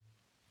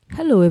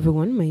Hello,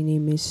 everyone. My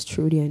name is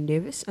Trudy Ann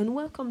Davis, and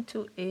welcome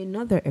to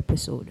another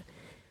episode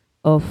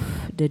of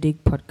the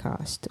Dig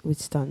Podcast, which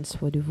stands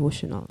for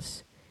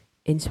Devotionals,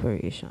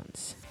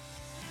 Inspirations,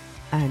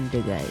 and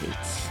the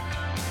Guides.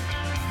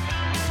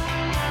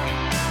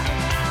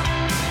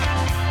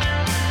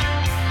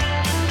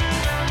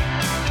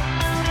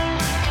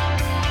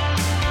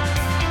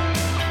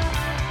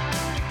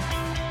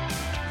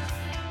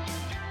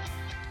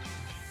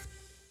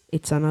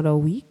 It's another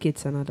week,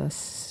 it's another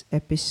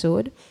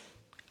episode,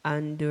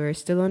 and we're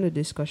still on the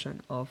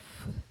discussion of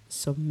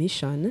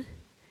submission.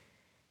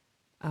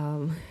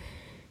 Um,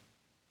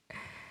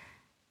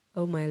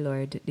 oh my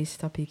lord, this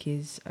topic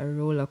is a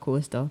roller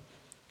coaster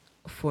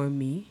for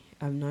me.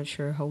 I'm not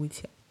sure how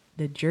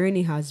the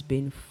journey has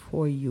been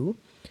for you,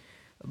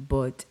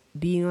 but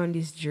being on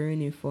this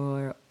journey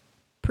for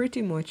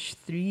pretty much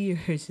 3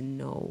 years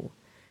now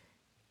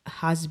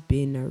has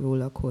been a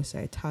roller coaster.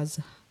 It has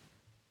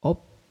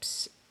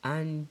ups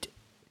and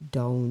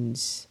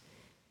downs,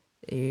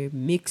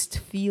 mixed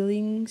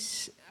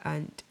feelings,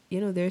 and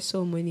there's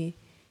so many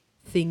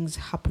things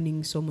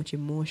happening, so much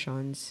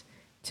emotions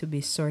to be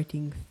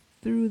sorting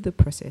through the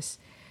process.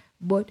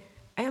 But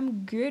I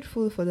am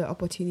grateful for the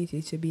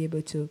opportunity to be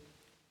able to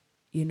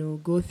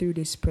go through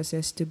this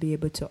process, to be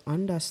able to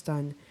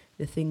understand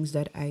the things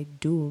that I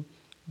do,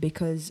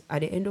 because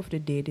at the end of the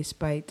day,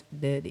 despite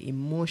the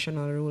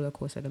emotional roller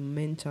coaster, the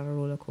mental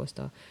roller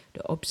coaster,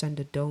 the ups and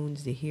the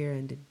downs, the here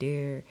and the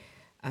there,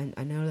 and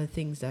all the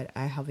things that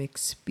I have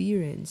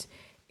experienced,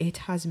 it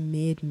has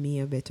made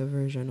me a better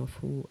version of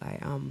who I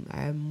am.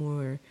 I am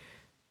more,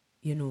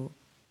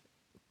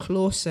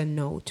 closer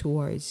now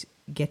towards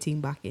getting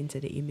back into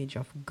the image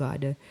of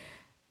God.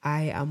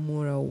 I am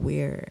more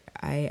aware.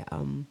 I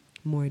am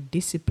more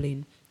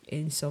disciplined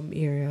in some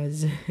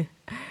areas.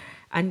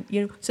 And,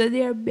 so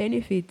there are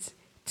benefits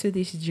to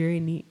this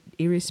journey,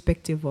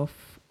 irrespective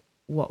of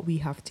what we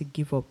have to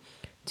give up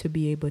to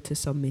be able to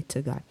submit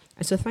to God.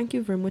 And so thank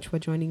you very much for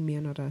joining me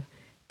another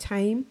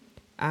time.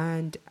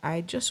 And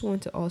I just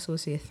want to also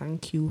say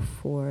thank you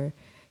for,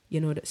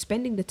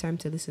 spending the time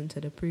to listen to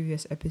the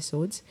previous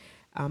episodes.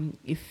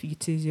 If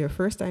it is your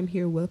first time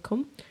here,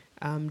 welcome.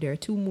 There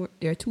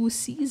are two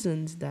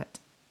seasons that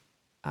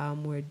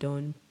were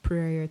done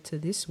prior to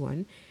this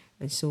one,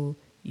 and so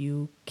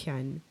you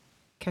can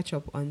catch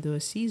up on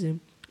those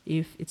seasons.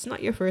 If it's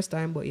not your first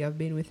time, but you have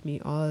been with me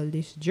all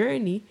this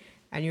journey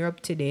and you're up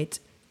to date,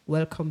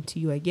 welcome to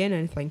you again,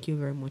 and thank you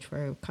very much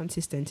for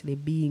consistently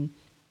being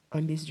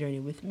on this journey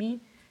with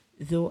me,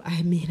 though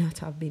I may not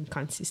have been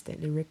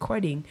consistently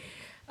recording.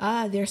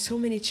 There are so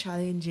many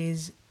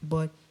challenges,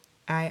 but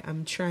I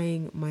am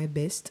trying my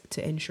best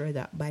to ensure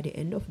that by the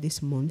end of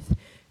this month,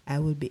 I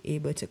will be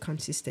able to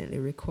consistently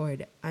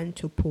record and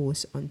to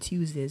post on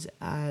Tuesdays,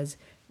 as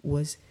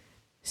was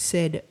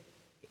said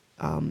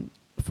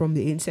from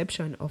the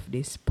inception of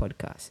this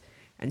podcast.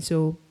 And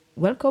so,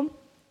 welcome.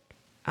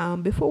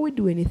 Before we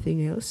do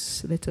anything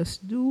else, let us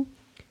do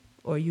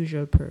our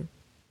usual prayer.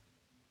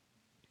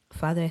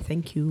 Father, I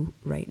thank you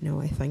right now.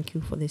 I thank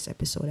you for this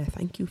episode. I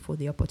thank you for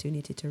the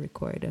opportunity to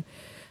record.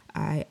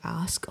 I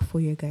ask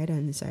for your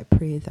guidance. I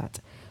pray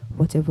that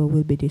whatever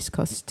will be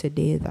discussed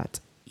today,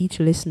 that each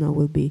listener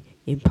will be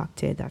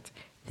impacted, that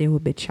they will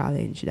be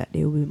challenged, that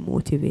they will be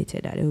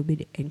motivated, that they will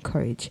be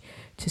encouraged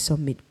to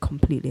submit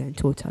completely and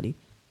totally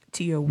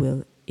to your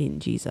will. In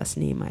Jesus'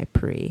 name I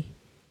pray.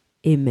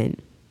 Amen.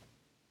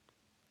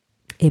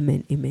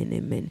 Amen, amen,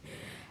 amen.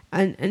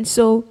 And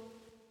so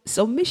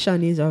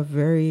submission is a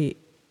very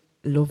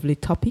lovely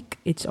topic.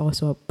 It's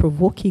also a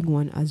provoking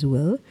one as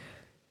well.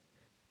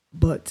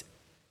 But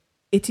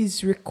it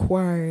is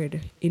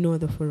required in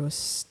order for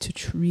us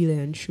to really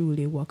and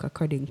truly walk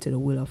according to the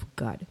will of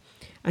God.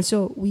 And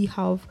so we've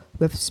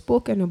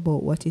spoken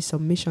about what is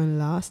submission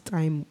last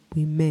time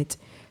we met,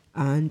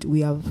 and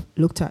we have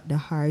looked at the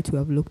heart, we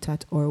have looked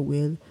at our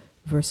will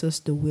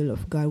versus the will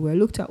of God. We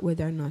looked at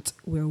whether or not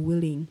we're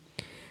willing.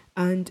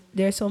 And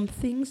there are some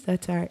things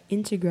that are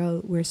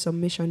integral where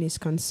submission is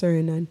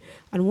concerned,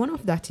 and one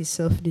of that is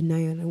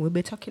self-denial, and we'll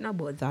be talking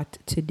about that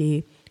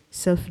today.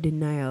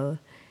 Self-denial,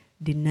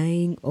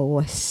 denying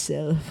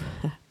ourselves.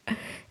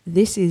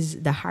 This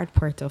is the hard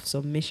part of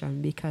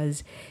submission,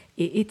 because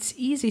it's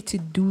easy to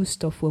do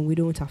stuff when we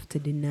don't have to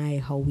deny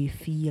how we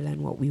feel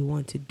and what we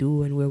want to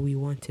do and where we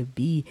want to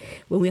be.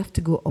 When we have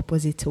to go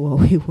opposite to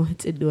what we want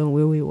to do and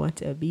where we want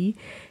to be,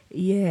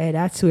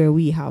 that's where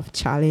we have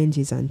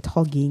challenges and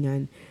tugging,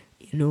 and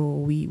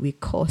we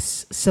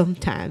cuss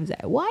sometimes,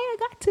 like, why I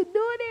got to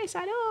do this?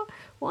 I don't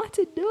want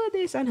to do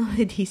this, and all of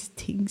these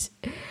things.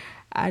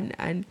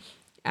 And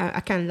I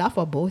can laugh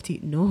about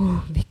it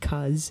now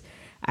because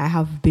I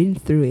have been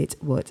through it,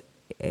 but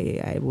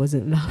I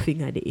wasn't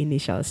laughing at the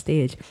initial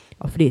stage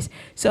of this.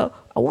 So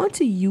I want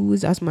to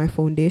use as my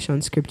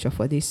foundation scripture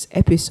for this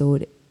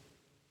episode,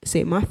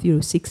 say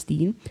Matthew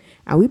 16,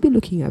 and we'll be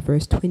looking at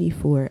verse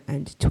 24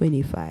 and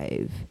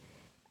 25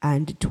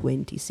 and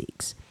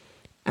 26.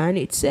 And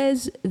it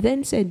says,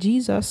 "Then said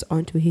Jesus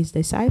unto his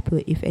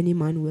disciple, If any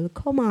man will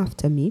come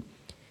after me,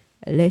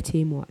 let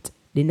him" what?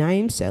 "Deny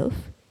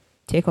himself,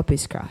 take up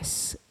his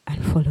cross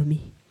and follow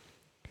me.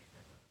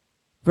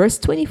 Verse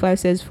 25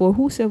 says, for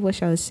whosoever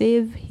shall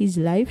save his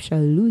life shall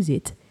lose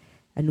it,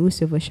 and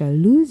whosoever shall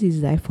lose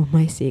his life for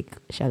my sake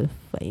shall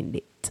find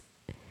it.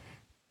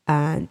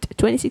 And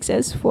 26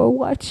 says, for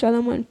what shall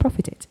a man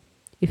profit it,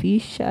 if he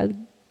shall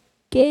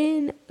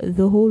gain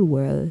the whole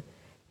world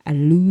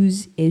and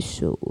lose his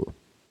soul?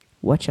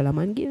 What shall a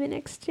man give in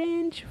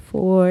exchange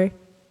for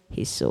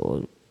his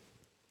soul?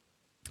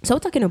 So we're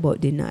talking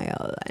about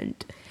denial,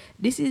 and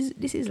this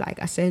is like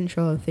a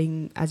central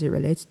thing as it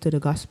relates to the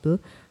gospel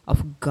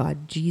of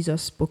God.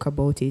 Jesus spoke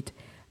about it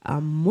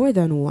more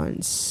than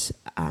once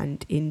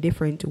and in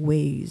different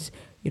ways.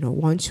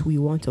 Once we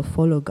want to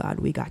follow God,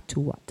 we got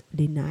to what?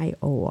 Deny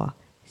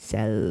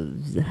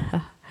ourselves.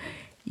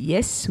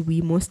 Yes,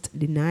 we must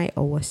deny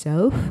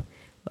ourselves,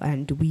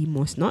 and we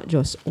must not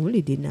just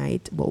only deny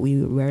it, but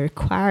we were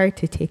required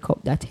to take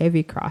up that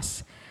heavy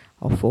cross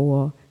of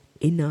our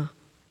inner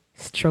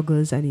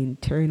struggles and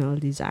internal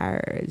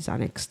desires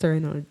and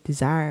external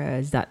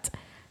desires that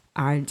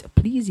aren't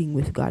pleasing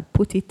with God.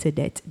 Put it to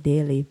death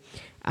daily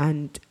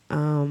and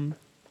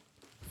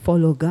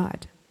follow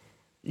God.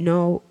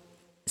 Now,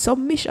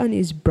 submission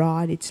is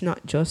broad. It's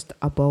not just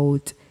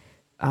about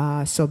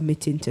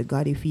submitting to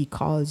God if he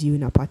calls you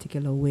in a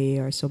particular way,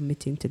 or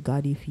submitting to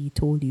God if he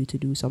told you to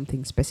do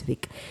something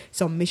specific.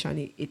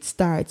 Submission, it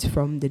starts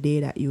from the day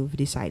that you've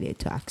decided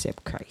to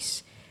accept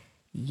Christ.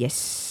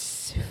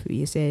 Yes,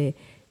 you say,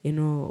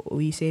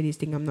 we say this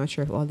thing. I'm not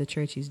sure if all the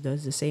churches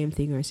does the same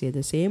thing or say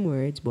the same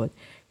words, but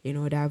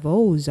thy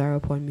vows are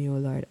upon me, O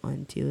Lord,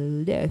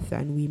 until death.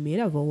 And we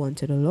made a vow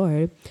unto the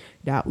Lord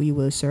that we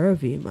will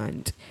serve him.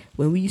 And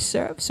when we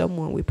serve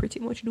someone, we pretty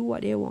much do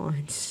what they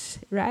want,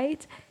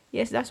 right?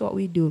 Yes, that's what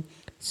we do.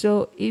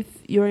 So if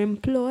you're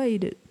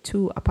employed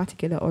to a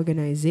particular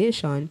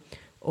organization,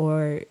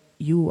 or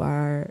you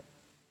are,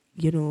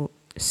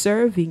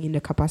 serving in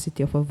the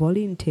capacity of a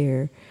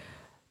volunteer,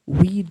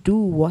 we do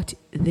what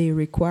they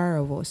require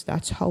of us.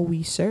 That's how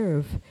we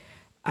serve.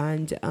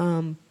 And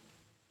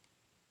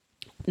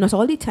not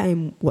all the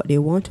time what they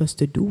want us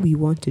to do, we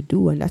want to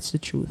do. And that's the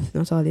truth.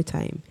 Not all the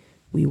time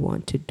we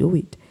want to do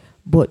it.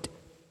 But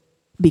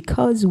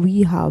because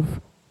we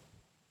have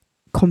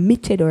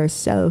committed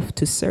ourselves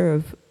to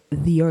serve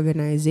the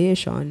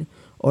organization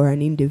or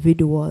an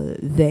individual,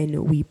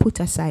 then we put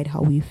aside how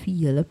we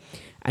feel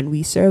and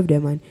we serve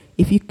them. And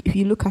if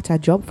you look at a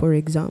job, for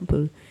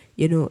example,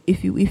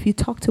 if you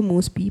talk to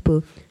most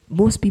people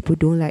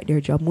don't like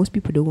their job. Most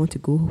people don't want to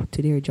go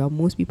to their job.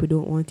 Most people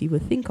don't want to even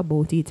think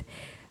about it.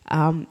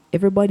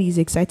 Everybody is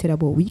excited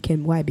about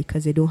weekend. Why?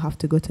 Because they don't have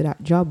to go to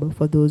that job.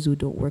 For those who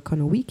don't work on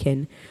a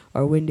weekend,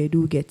 or when they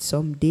do get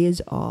some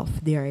days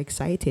off, they are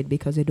excited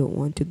because they don't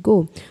want to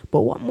go.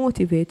 But what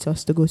motivates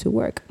us to go to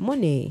work?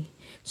 Money.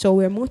 So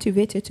we're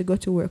motivated to go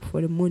to work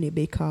for the money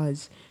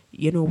because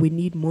we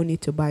need money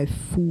to buy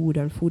food,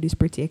 and food is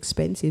pretty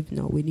expensive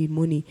now. We need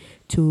money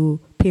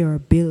to pay our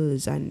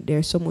bills, and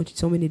there's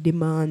so many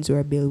demands or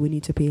a bill. We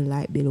need to pay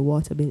light bill,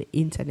 water bill,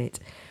 internet.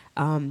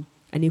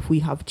 And if we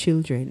have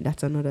children,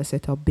 that's another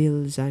set of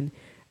bills, and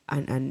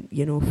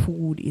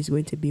food is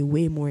going to be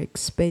way more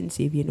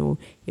expensive. You're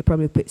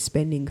probably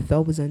spending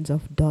thousands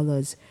of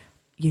dollars,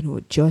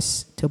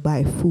 just to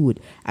buy food.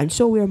 And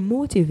so we're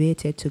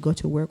motivated to go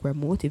to work. We're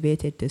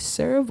motivated to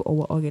serve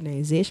our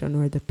organization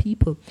or the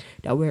people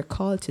that we're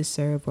called to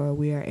serve, or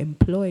we are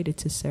employed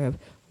to serve.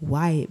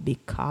 Why?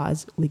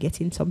 Because we're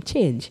getting some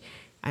change.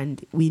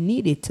 And we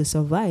need it to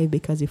survive,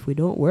 because if we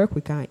don't work,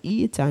 we can't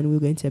eat, and we're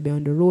going to be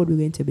on the road, we're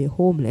going to be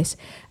homeless.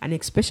 And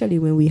especially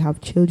when we have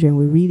children,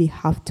 we really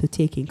have to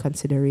take in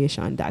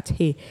consideration that,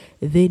 hey,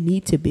 they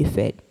need to be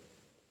fed.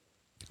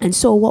 And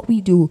so what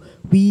we do,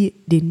 we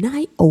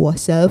deny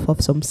ourselves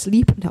of some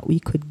sleep that we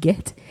could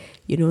get.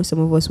 Some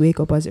of us wake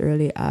up as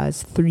early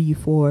as 3,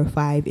 4,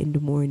 5 in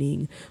the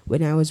morning.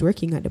 When I was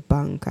working at the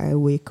bank, I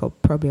wake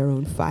up probably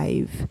around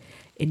 5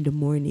 in the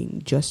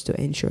morning just to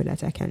ensure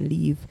that I can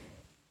leave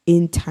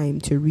in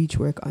time to reach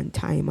work on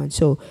time. And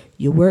so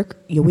you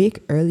wake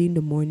early in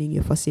the morning,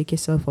 you forsake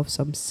yourself of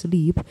some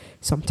sleep.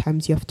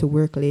 Sometimes you have to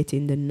work late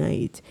in the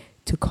night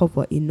to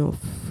cover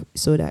enough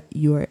so that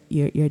your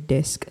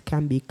desk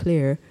can be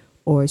clear,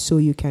 or so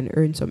you can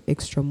earn some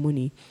extra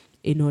money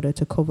in order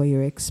to cover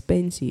your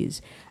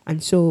expenses.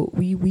 And so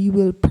we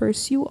will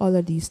pursue all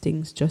of these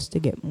things just to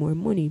get more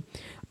money.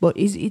 But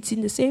it's in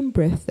the same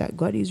breath that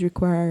God is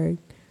require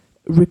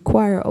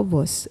of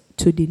us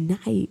to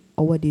deny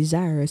our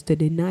desires, to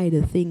deny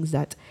the things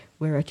that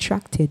we're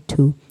attracted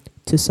to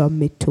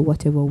submit to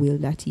whatever will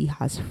that he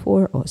has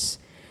for us.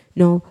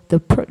 Now, the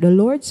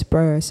Lord's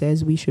Prayer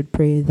says we should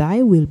pray,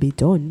 thy will be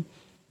done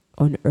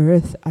on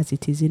earth as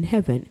it is in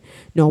heaven.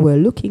 Now, we're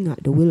looking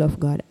at the will of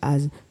God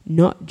as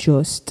not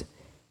just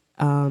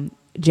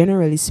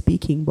generally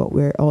speaking, but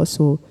we're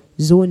also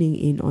zoning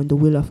in on the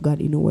will of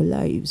God in our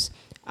lives.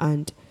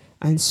 And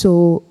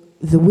so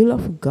the will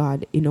of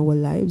God in our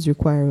lives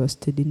require us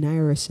to deny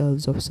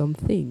ourselves of some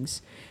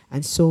things.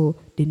 And so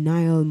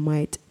denial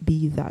might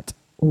be that,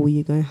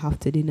 you're going to have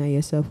to deny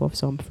yourself of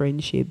some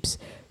friendships,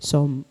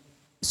 some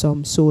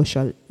some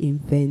social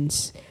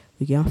events.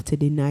 You have to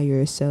deny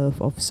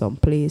yourself of some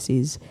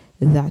places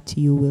that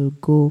you will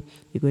go.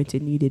 You're going to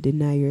need to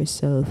deny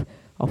yourself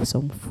of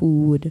some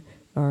food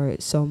or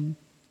some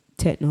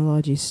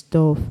technology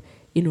stuff.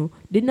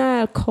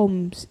 Denial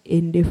comes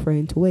in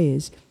different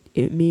ways.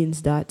 It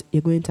means that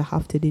you're going to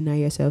have to deny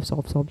yourself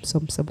of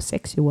some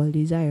sexual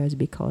desires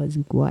because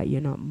what,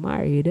 you're not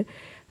married,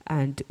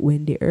 and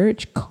when the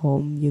urge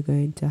come, you're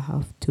going to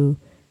have to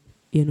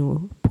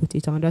put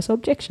it under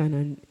subjection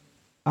and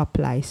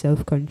apply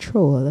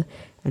self-control.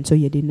 And so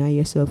you deny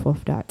yourself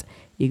of that.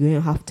 You're going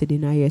to have to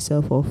deny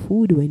yourself of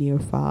food when you're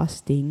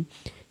fasting.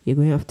 You're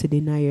going to have to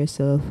deny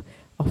yourself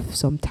of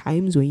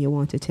sometimes when you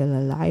want to tell a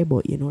lie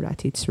but you know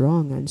that it's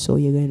wrong, and so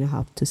you're going to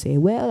have to say,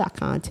 well, I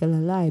can't tell a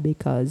lie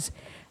because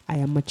I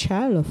am a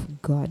child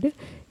of God.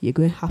 You're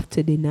going to have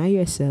to deny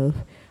yourself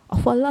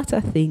of a lot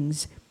of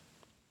things.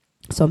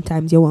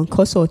 Sometimes you want to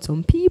cuss out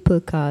some people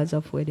because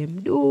of what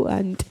them do,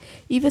 and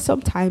even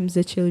sometimes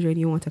the children,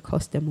 you want to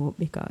cuss them out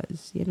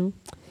because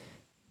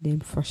them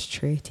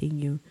frustrating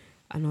you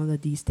and all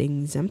of these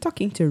things. I'm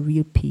talking to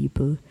real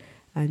people.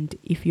 And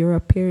if you're a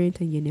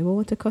parent and you never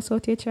want to cuss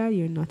out your child,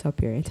 you're not a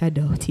parent. I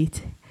doubt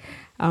it.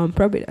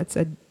 Probably that's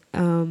a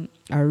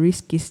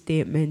risky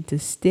statement to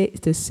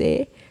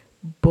say,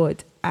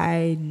 but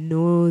I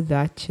know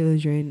that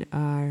children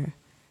are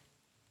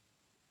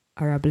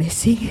a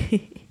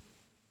blessing.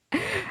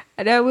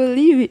 And I will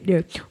leave it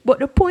there. But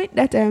the point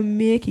that I'm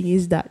making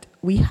is that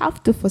we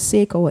have to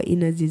forsake our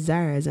inner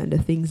desires and the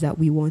things that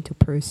we want to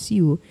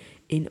pursue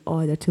in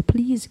order to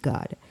please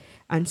God.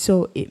 And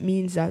so it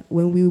means that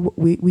when we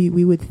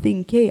would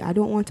think, hey, I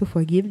don't want to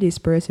forgive this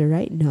person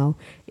right now,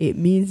 it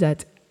means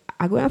that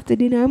I'm going to have to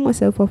deny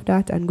myself of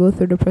that and go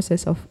through the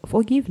process of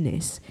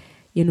forgiveness.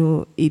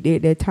 There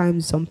are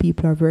times some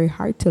people are very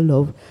hard to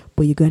love,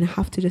 but you're going to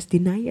have to just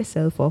deny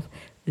yourself of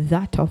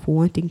that, of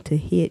wanting to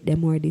hate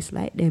them or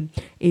dislike them,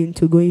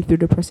 into going through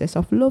the process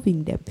of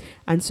loving them.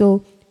 And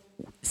so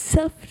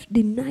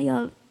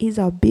self-denial is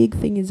a big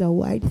thing, is a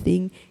wide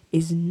thing,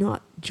 is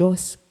not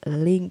just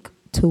linked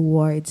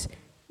towards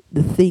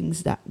the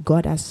things that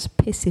God has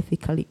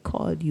specifically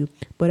called you.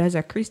 But as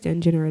a Christian,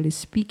 generally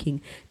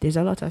speaking, there's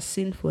a lot of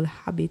sinful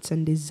habits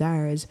and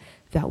desires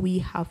that we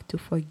have to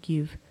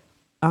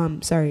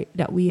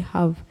that we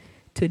have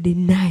to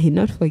deny,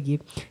 not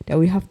forgive, that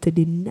we have to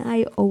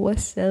deny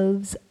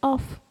ourselves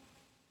of.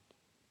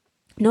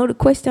 Now the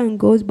question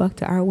goes back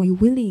to, are we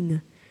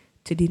willing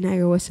to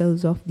deny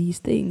ourselves of these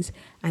things?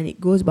 And it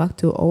goes back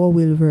to our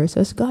will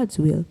versus God's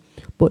will.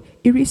 But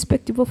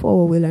irrespective of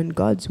our will and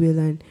God's will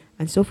and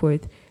so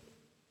forth,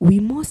 we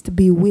must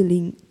be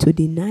willing to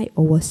deny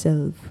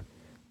ourselves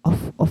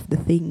of the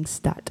things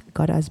that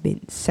God has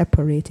been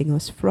separating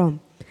us from.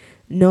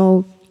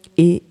 Now,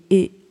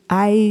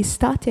 I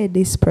started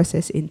this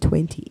process in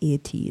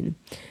 2018,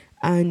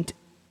 and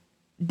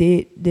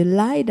the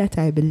lie that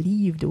I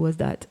believed was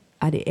that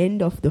at the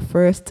end of the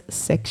first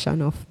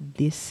section of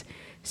this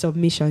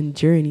submission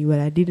journey, well,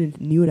 I didn't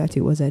knew that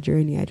it was a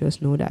journey. I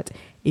just know that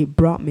it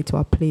brought me to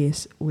a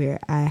place where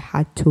I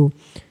had to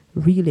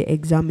really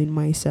examine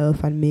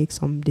myself and make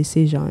some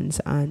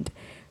decisions and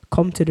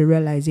come to the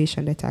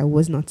realization that I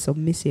was not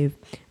submissive.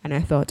 And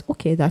I thought,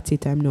 okay, that's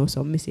it, I'm now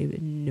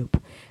submissive.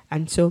 Nope.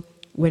 And so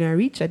when I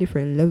reached a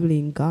different level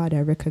in God,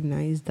 I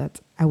recognized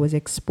that I was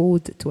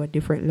exposed to a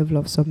different level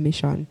of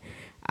submission.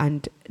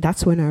 And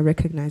that's when I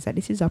recognized that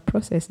this is a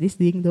process. This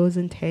thing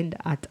doesn't end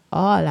at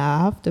all. I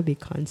have to be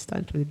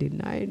constantly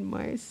denying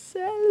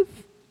myself.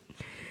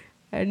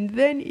 And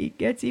then it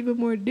gets even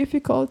more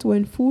difficult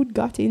when food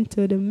got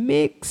into the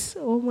mix.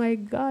 Oh my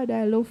God,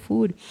 I love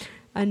food.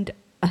 And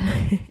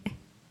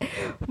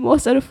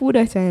most of the food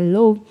that I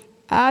love,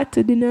 I had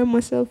to deny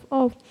myself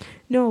of.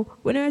 No,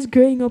 when I was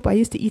growing up, I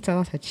used to eat a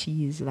lot of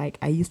cheese. Like,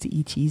 I used to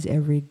eat cheese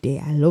every day.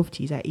 I love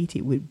cheese. I eat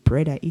it with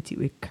bread. I eat it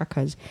with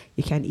crackers.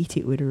 You can eat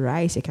it with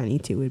rice. You can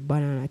eat it with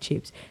banana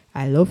chips.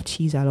 I love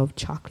cheese. I love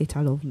chocolate.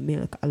 I love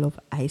milk. I love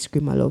ice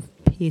cream. I love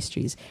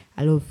pastries.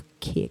 I love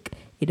cake.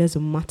 It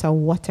doesn't matter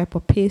what type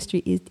of pastry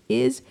it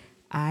is.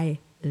 I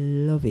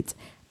love it.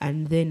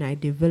 And then I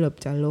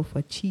developed a love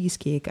for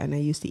cheesecake, and I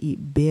used to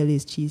eat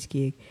Bailey's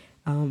cheesecake,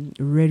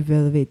 red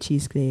velvet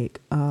cheesecake,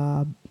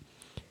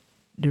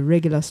 the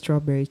regular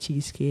strawberry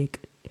cheesecake,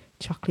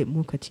 chocolate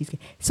mocha cheesecake.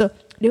 So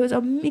there was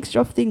a mixture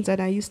of things that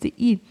I used to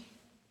eat.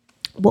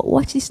 But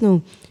watch this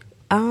now.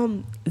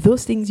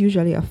 Those things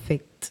usually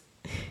affect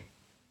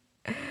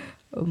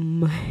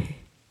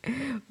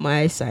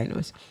my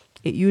sinus.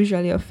 It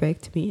usually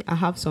affects me. I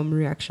have some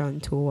reaction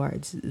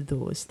towards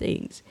those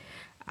things.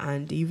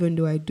 And even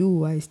though I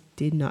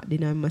did not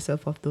deny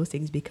myself of those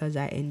things because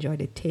I enjoy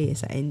the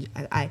taste.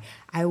 I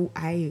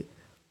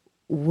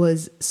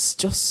was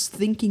just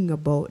thinking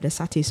about the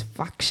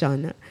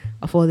satisfaction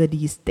of all of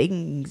these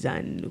things.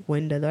 And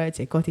when the Lord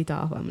said, cut it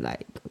off, I'm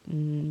like,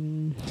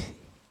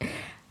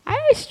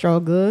 I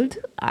struggled.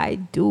 I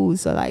do.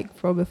 So like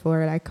probably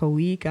for like a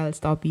week, I'll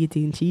stop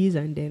eating cheese,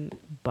 and then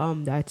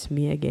bam, that's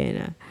me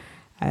again.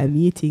 I'm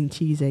eating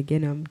cheese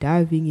again. I'm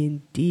diving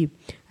in deep.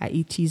 I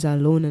eat cheese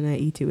alone and I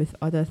eat it with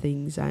other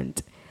things.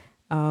 And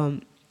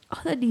um,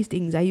 all of these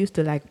things, I used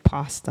to like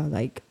pasta,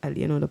 like,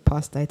 the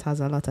pasta, it has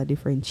a lot of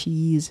different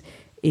cheese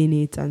in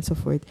it and so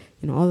forth.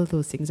 All of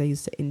those things I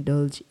used to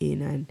indulge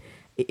in. And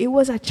it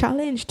was a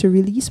challenge to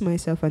release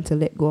myself and to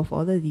let go of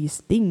all of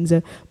these things.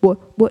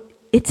 But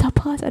it's a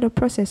part of the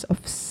process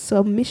of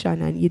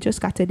submission, and you just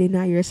got to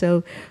deny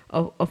yourself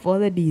of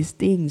all of these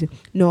things.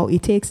 No,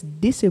 it takes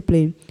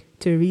discipline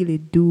to really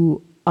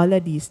do all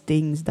of these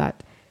things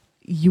that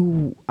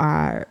you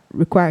are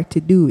required to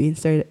do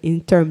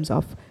in terms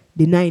of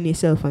denying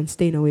yourself and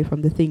staying away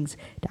from the things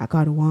that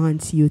God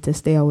wants you to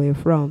stay away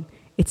from.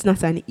 It's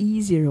not an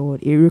easy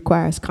road. It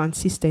requires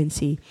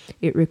consistency.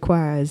 It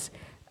requires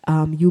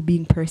you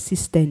being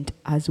persistent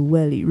as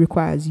well. It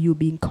requires you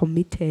being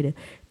committed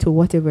to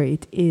whatever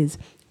it is.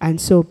 And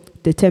so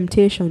the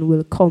temptation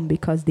will come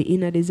because the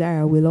inner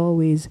desire will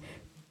always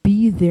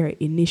be there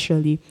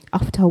initially.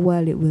 After a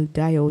while, it will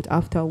die out.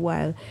 After a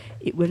while,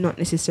 it will not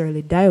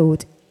necessarily die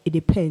out. It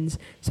depends.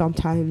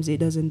 Sometimes it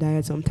doesn't die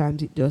out.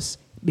 Sometimes it just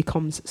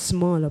becomes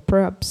smaller.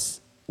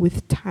 Perhaps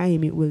with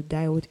time, it will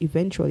die out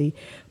eventually.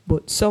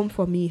 But some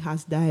for me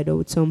has died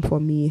out. Some for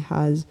me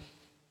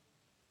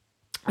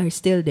are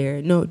still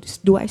there. No,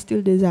 do I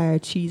still desire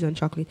cheese and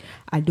chocolate?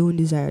 I don't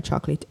desire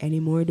chocolate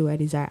anymore. Do I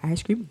desire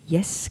ice cream?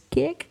 Yes.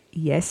 Cake?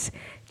 Yes.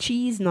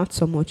 Cheese, not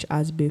so much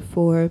as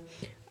before.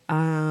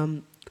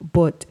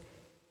 But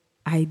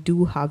I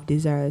do have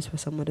desires for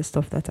some of the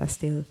stuff that I'm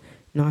still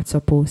not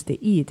supposed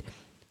to eat.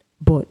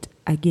 But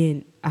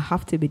again, I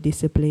have to be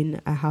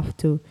disciplined. I have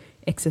to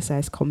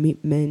exercise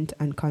commitment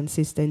and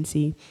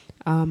consistency.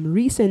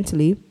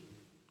 Recently,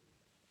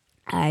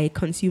 I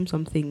consumed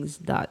some things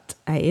that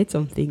I ate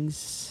some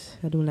things.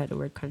 I don't like the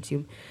word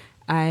consume.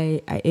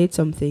 I ate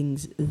some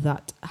things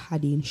that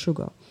had in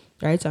sugar,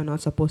 right? So I'm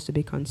not supposed to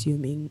be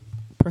consuming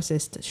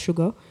processed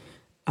sugar.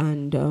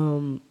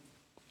 And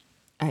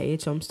I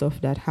ate some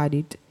stuff that had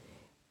it.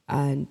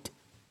 And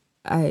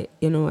I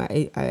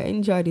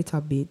enjoyed it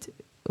a bit.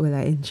 Well,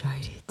 I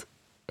enjoyed it.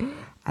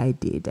 I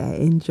did. I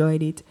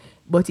enjoyed it.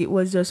 But it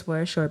was just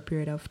for a short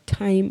period of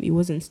time. It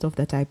wasn't stuff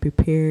that I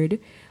prepared.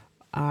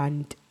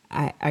 And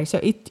I saw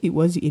it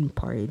was in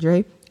porridge,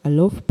 right? I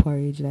love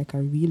porridge, like I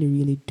really,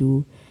 really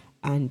do.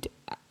 And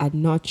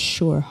I'm not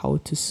sure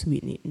how to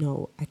sweeten it.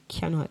 No, I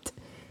cannot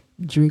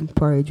drink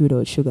porridge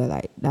without sugar.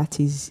 Like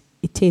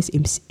it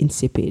tastes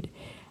insipid.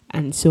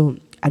 And so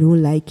I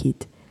don't like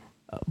it.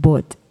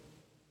 But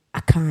I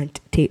can't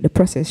take the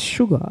processed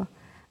sugar.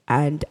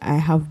 And I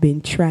have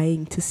been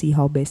trying to see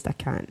how best I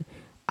can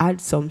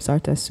add some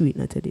sort of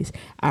sweetener to this.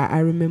 I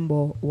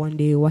remember one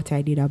day what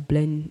I did, I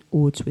blend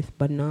oats with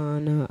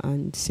banana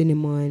and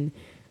cinnamon,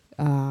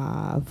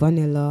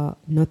 vanilla,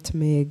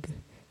 nutmeg,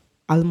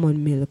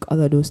 almond milk,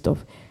 all of those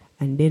stuff.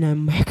 And then I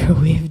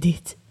microwaved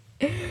it.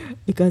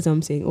 Because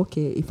I'm saying,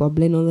 okay, if I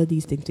blend all of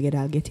these things together,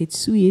 I'll get it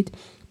sweet.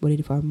 But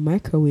if I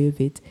microwave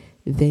it,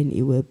 then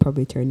it will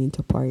probably turn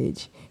into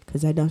porridge.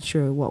 Because I'm not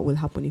sure what will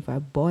happen if I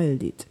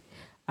boiled it.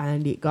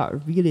 And it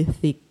got really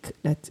thick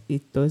that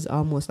it was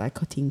almost like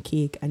cutting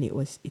cake, and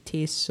it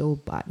tastes so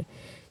bad.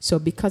 So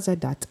because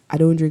of that, I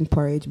don't drink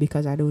porridge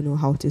because I don't know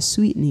how to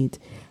sweeten it.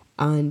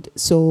 And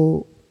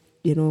so,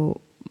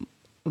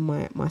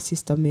 my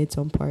sister made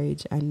some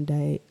porridge, and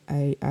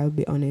I'll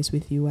be honest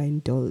with you, I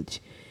indulge.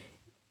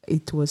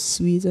 It was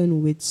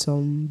sweetened with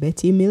some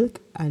Betty milk,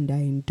 and I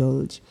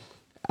indulge.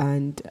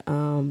 And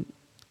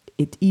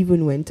it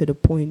even went to the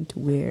point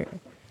where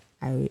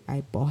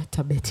I bought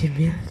a Betty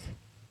milk.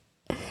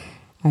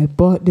 I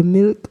bought the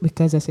milk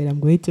because I said I'm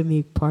going to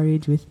make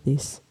porridge with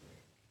this,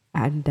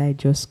 and I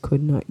just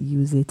could not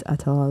use it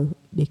at all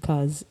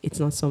because it's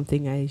not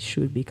something I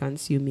should be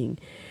consuming.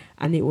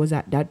 And it was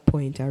at that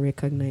point I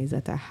recognized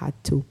that I had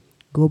to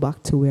go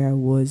back to where I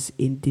was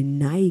in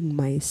denying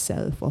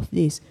myself of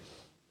this.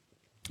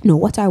 Now,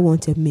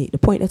 the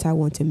point that I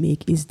want to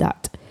make is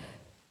that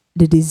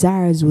the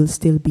desires will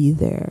still be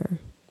there.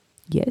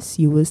 Yes,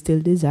 you will still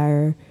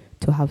desire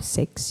to have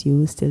sex. You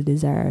will still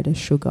desire the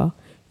sugar.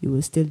 You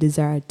will still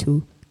desire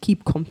to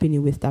keep company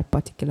with that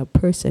particular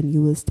person.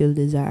 You will still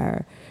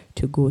desire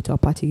to go to a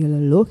particular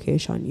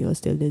location. You will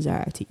still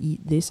desire to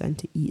eat this and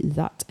to eat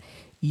that.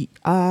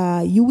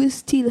 You will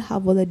still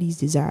have all of these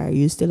desires.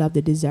 You still have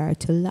the desire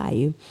to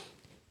lie.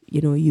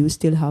 You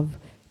still have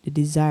the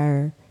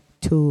desire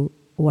to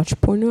watch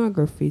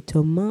pornography,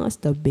 to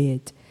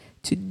masturbate,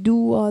 to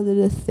do all of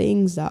the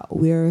things that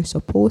we're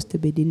supposed to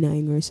be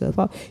denying ourselves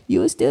of. You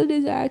will still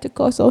desire to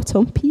cuss out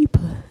some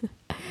people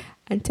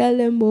and tell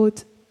them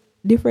about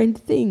different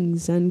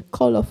things and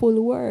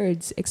colorful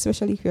words,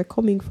 especially if you're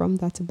coming from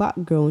that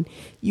background.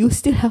 You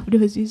still have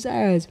those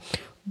desires,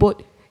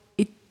 but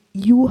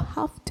you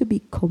have to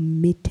be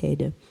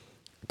committed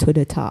to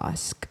the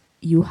task.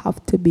 You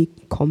have to be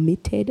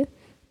committed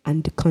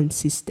and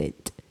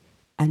consistent,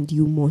 and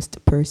you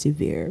must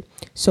persevere.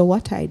 So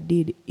what I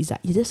did is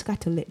that you just got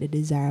to let the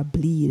desire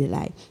bleed.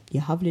 Like, you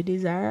have the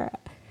desire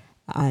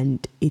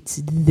and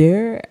it's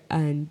there,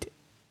 and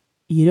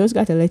you just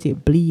got to let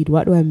it bleed.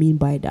 What do I mean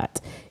by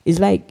that? It's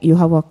like you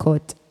have a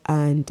cut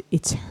and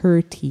it's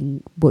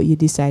hurting, but you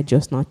decide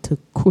just not to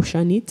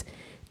cushion it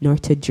nor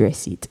to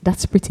dress it.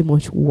 That's pretty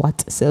much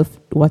what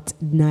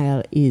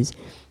denial is.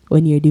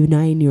 When you're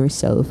denying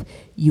yourself,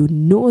 you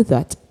know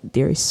that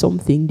there is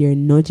something they're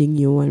nudging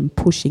you and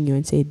pushing you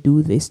and say,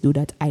 do this, do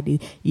that. I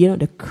did.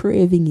 The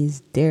craving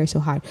is there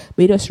so hard,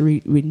 but you just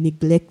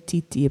neglect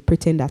it. You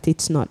pretend that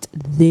it's not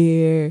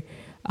there.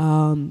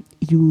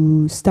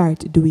 You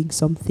start doing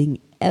something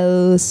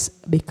else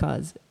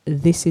because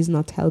this is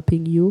not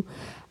helping you.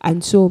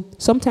 And so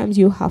sometimes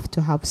you have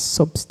to have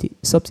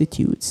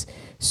substitutes.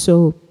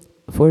 So,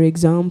 for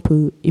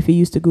example, if you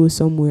used to go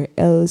somewhere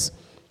else,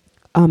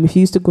 if you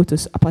used to go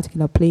to a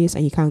particular place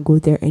and you can't go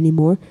there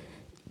anymore,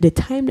 the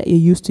time that you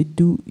used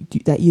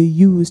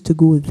to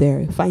go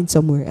there, find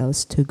somewhere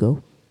else to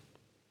go.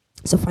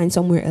 So find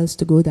somewhere else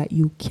to go that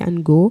you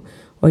can go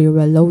or you're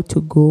allowed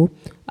to go.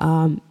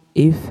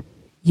 If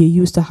you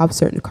used to have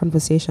certain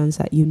conversations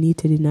that you need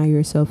to deny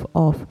yourself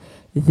of,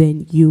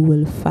 then you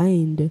will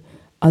find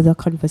other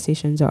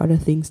conversations or other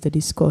things to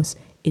discuss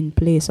in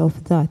place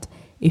of that.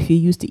 If you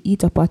used to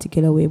eat a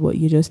particular way but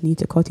you just need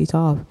to cut it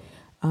off,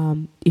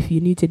 if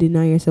you need to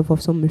deny yourself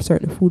of some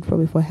certain food,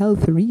 probably for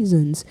health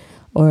reasons,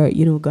 or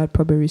God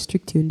probably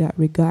restrict you in that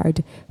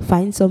regard,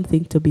 find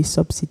something to be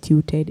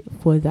substituted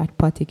for that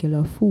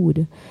particular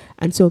food.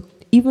 And so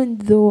even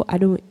though I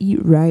don't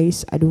eat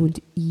rice, I don't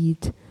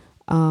eat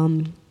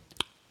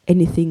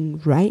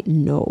anything right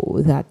now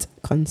that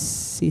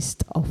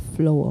consists of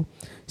flour.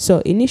 So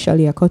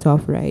initially I cut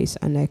off rice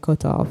and I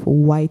cut off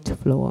white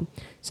flour.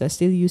 So I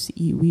still used to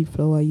eat wheat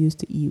flour, I used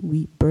to eat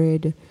wheat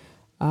bread.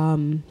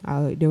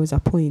 There was a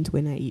point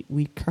when I eat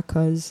wheat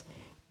crackers,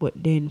 but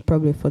then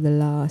probably for the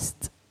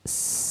last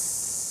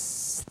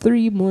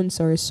 3 months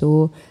or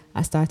so,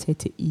 I started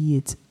to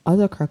eat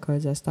other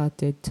crackers. I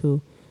started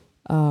to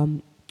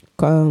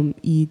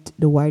eat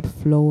the white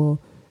flour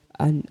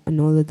and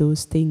all of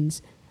those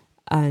things.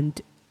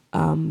 And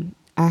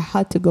I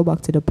had to go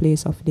back to the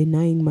place of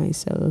denying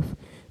myself.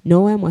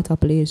 Now I'm at a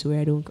place where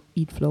I don't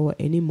eat flour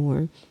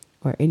anymore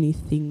or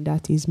anything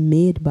that is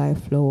made by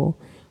flour.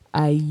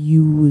 I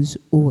use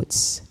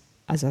oats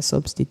as a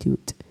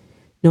substitute.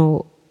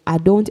 Now, I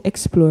don't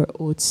explore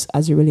oats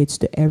as it relates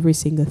to every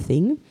single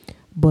thing,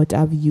 but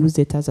I've used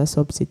it as a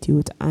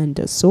substitute.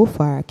 And so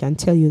far, I can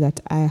tell you that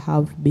I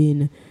have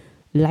been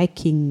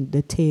liking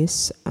the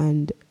taste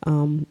and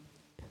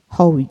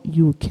how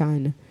you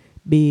can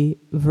be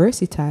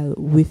versatile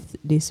with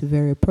this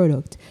very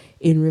product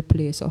in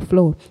replace of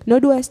flour. Now,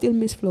 do I still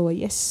miss flour?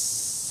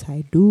 Yes,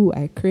 I do.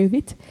 I crave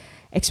it,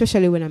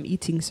 especially when I'm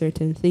eating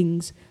certain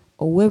things.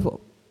 However,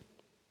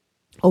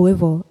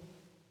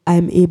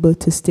 I'm able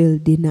to still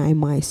deny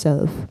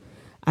myself.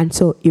 And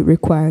so it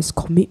requires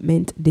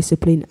commitment,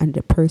 discipline, and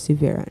the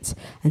perseverance.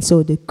 And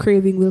so the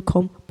craving will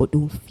come, but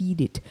don't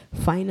feed it.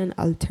 Find an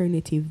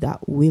alternative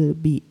that will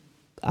be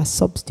a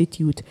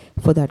substitute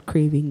for that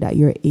craving that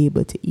you're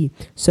able to eat.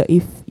 So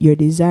if you're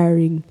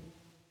desiring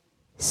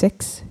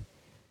sex,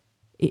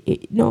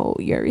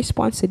 your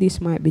response to this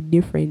might be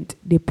different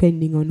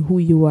depending on who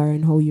you are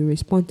and how you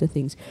respond to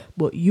things.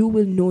 But you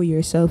will know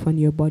yourself and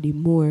your body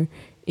more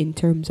in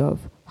terms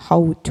of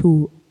how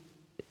to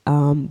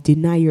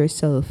deny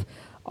yourself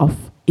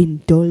of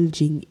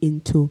indulging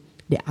into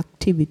the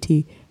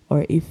activity,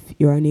 or if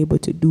you're unable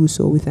to do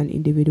so with an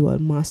individual,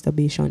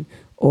 masturbation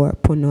or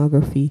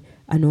pornography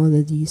and all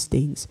of these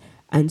things.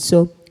 And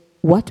so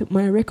what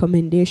my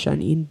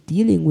recommendation in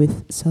dealing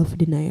with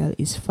self-denial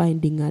is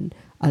finding an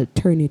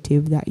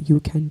alternative that you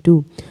can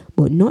do.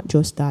 But not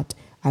just that,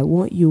 I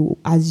want you,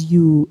 as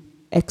you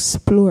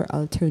explore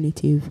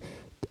alternatives,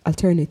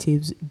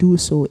 do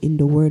so in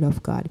the Word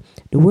of God.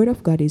 The Word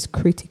of God is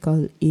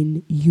critical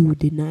in you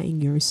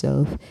denying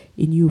yourself,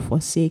 in you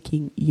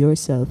forsaking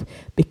yourself,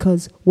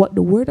 because what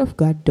the Word of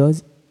God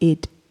does,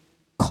 it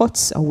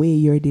cuts away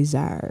your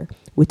desire.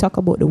 We talk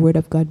about the Word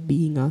of God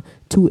being a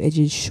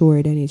two-edged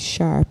sword and it's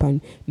sharp,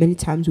 and many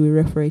times we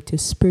refer it to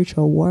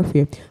spiritual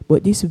warfare.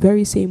 But this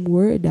very same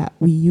word that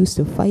we use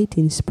to fight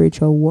in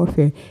spiritual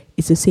warfare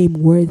is the same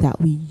word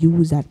that we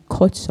use that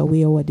cuts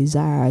away our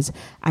desires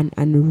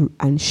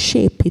and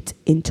shape it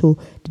into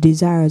the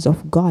desires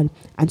of God.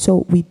 And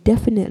so we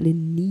definitely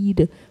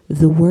need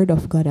the Word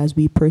of God as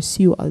we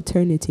pursue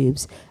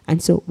alternatives.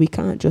 And so we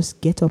can't just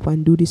get up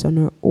and do this on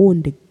our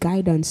own. The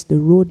guidance, the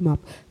roadmap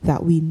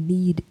that we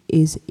need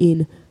is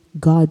in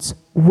God's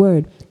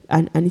Word.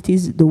 And it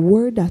is the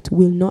Word that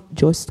will not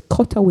just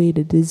cut away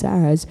the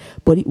desires,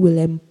 but it will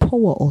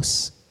empower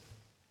us.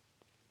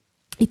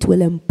 It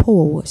will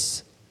empower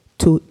us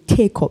to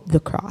take up the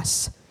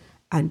cross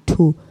and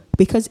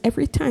because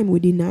every time we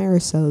deny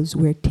ourselves,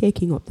 we're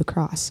taking up the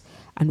cross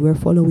and we're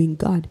following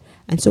God.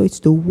 And so it's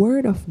the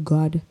Word of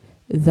God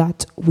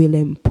that will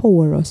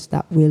empower us,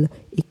 that will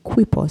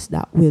equip us,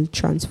 that will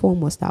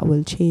transform us, that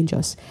will change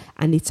us.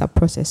 And it's a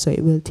process, so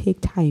it will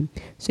take time.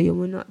 So you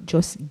will not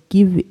just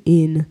give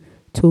in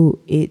to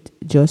it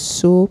just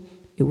so.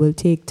 It will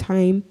take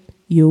time.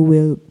 You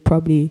will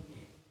probably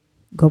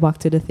go back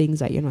to the things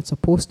that you're not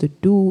supposed to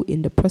do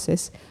in the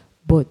process.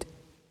 But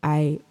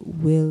I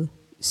will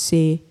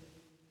say,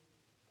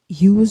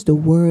 use the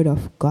word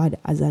of God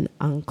as an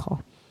anchor.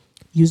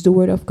 Use the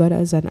word of God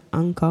as an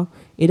anchor.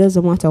 It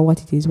doesn't matter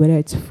what it is, whether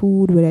it's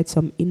food, whether it's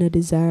some inner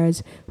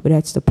desires, whether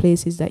it's the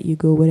places that you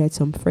go, whether it's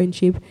some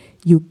friendship.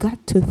 You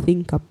got to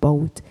think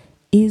about,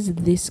 is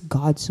this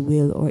God's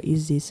will or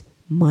is this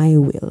my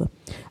will?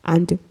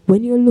 And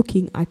when you're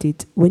looking at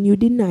it, when you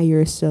deny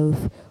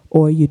yourself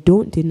or you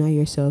don't deny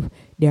yourself,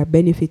 there are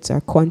benefits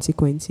or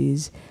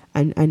consequences.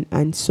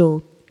 And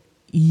so,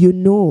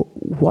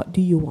 what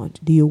do you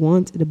want? Do you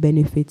want the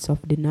benefits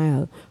of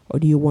denial, or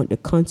do you want the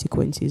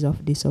consequences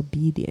of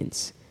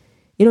disobedience?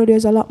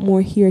 There's a lot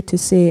more here to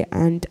say,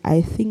 and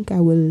I think I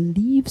will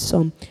leave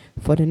some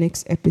for the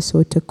next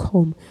episode to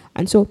come.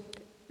 And so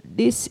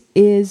this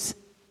is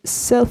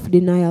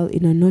self-denial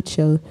in a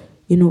nutshell.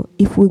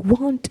 If we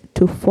want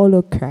to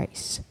follow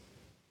Christ,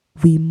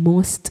 we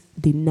must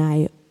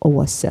deny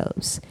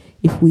ourselves.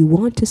 If we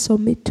want to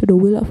submit to the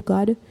will of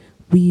God,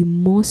 we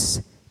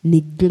must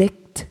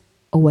neglect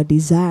our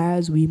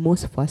desires. We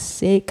must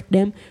forsake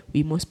them.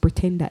 We must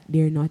pretend that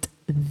they're not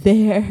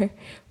there.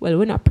 Well,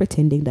 we're not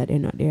pretending that they're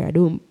not there.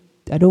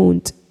 I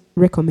don't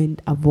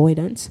recommend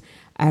avoidance.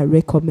 I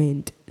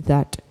recommend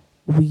that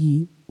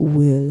we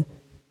will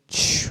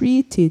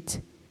treat it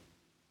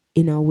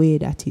in a way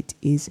that it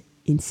is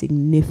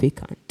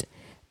insignificant,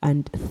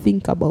 and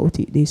think about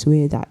it this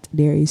way, that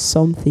there is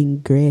something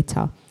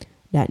greater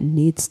that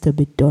needs to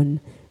be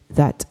done,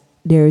 that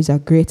there is a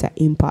greater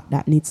impact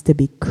that needs to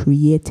be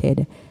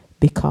created,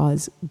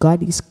 because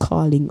God is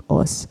calling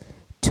us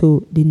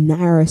to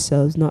deny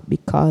ourselves, not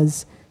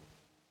because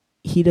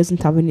he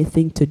doesn't have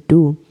anything to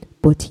do,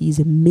 but he's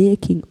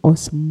making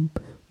us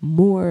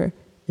more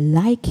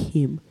like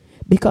him.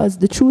 Because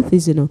the truth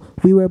is,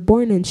 we were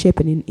born and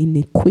shaped in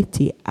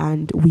iniquity,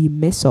 and we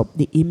mess up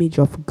the image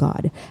of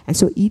God. And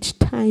so each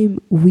time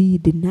we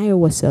deny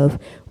ourselves,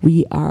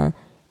 we are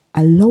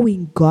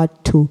allowing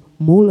God to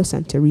mold us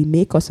and to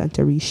remake us and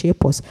to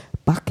reshape us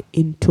back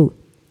into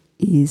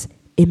his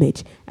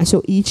image. And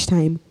so each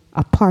time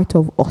a part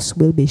of us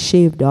will be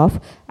shaved off,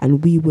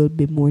 and we will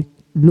be more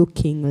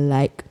looking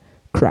like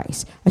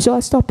Christ. And so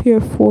I'll stop here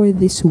for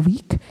this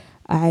week.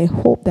 I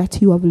hope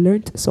that you have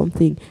learned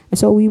something. And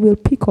so we will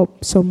pick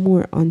up some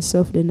more on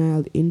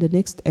self-denial in the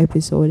next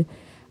episode,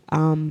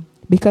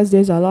 because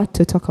there's a lot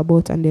to talk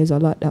about and there's a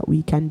lot that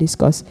we can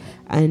discuss.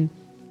 And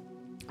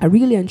I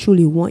really and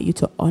truly want you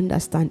to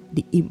understand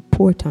the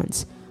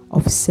importance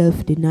of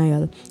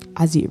self-denial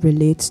as it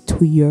relates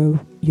to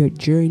your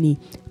journey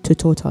to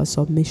total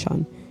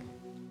submission.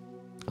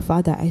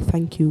 Father, I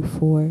thank you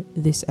for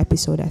this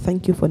episode. I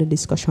thank you for the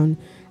discussion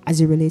as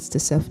it relates to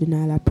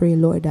self-denial. I pray,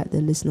 Lord, that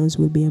the listeners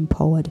will be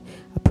empowered.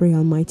 I pray,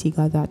 Almighty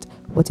God, that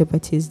whatever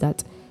it is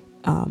that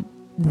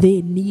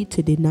they need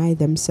to deny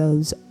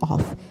themselves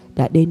of,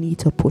 that they need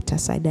to put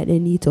aside, that they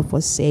need to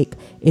forsake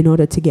in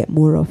order to get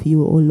more of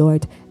you, oh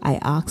Lord, I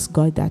ask,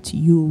 God, that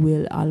you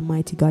will,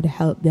 Almighty God,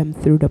 help them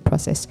through the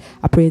process.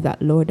 I pray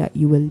that, Lord, that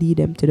you will lead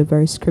them to the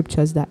very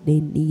scriptures that they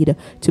need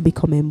to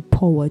become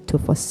empowered to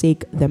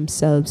forsake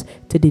themselves,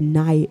 to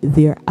deny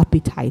their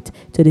appetite,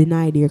 to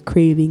deny their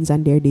cravings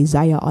and their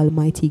desire,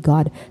 Almighty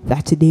God,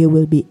 that they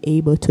will be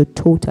able to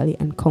totally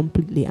and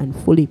completely and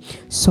fully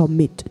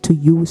submit to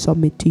you,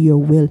 submit to your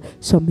will,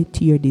 submit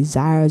to your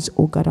desires,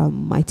 oh God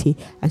Almighty.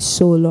 And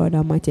so, Lord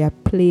Almighty, I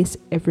place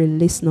every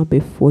listener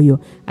before you,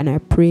 and I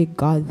pray,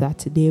 God,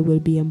 that they will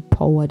be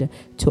empowered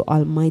to,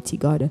 Almighty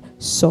God,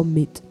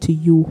 submit to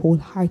you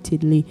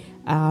wholeheartedly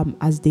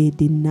as they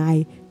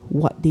deny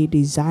what they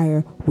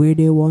desire, where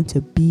they want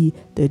to be,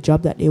 the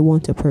job that they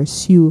want to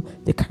pursue,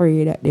 the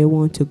career that they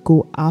want to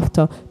go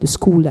after, the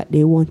school that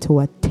they want to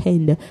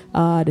attend,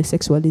 the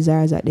sexual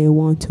desires that they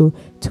want to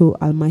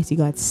Almighty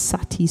God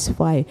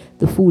satisfy,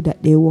 the food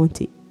that they want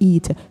to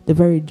eat, the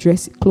very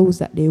clothes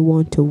that they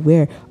want to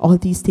wear. All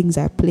these things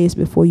I place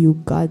before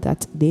you, God,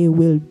 that they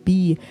will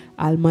be,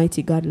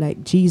 Almighty God,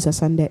 like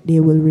Jesus, and that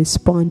they will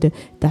respond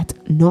that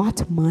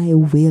not my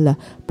will,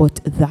 but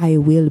thy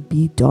will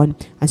be done.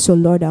 And so,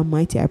 Lord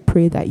Almighty, I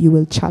pray that you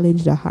will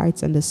challenge the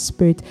hearts and the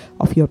spirit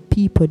of your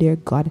people, dear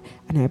God.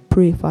 And I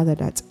pray, Father,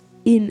 that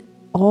in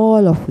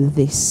all of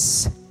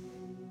this,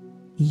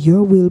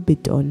 your will be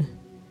done.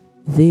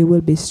 They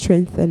will be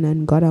strengthened,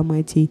 and God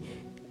Almighty,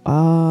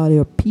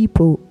 your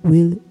people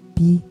will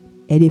be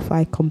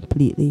edified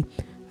completely,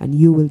 and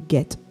you will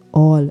get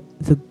all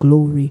the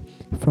glory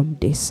from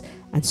this.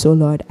 And so,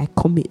 Lord, I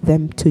commit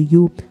them to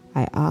you.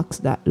 I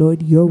ask that,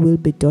 Lord, your will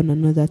be done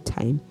another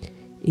time.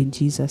 In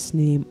Jesus'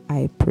 name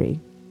I pray.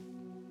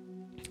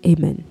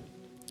 Amen.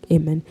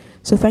 Amen.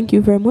 So thank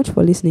you very much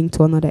for listening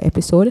to another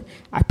episode.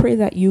 I pray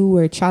that you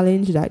were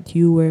challenged, that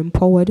you were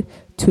empowered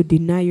to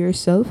deny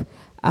yourself.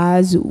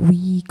 As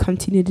we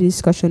continue the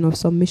discussion of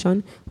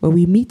submission, when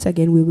we meet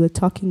again, we will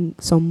talking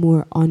some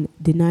more on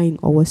denying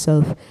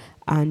ourselves,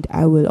 and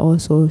I will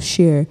also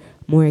share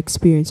more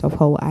experience of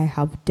how I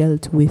have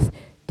dealt with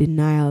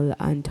denial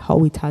and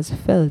how it has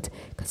felt,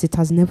 because it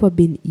has never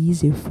been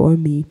easy for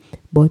me.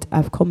 But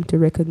I've come to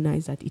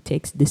recognize that it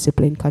takes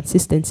discipline,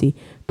 consistency,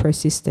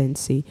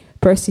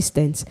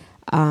 persistence,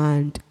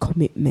 and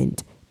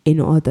commitment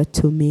in order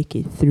to make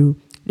it through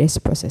this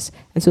process.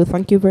 And so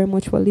thank you very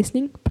much for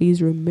listening.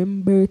 Please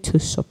remember to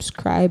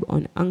subscribe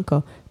on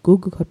Anchor,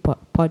 Google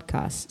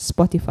Podcasts,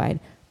 Spotify,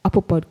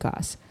 Apple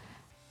Podcasts.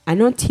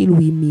 And until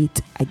we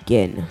meet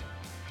again,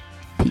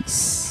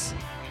 peace.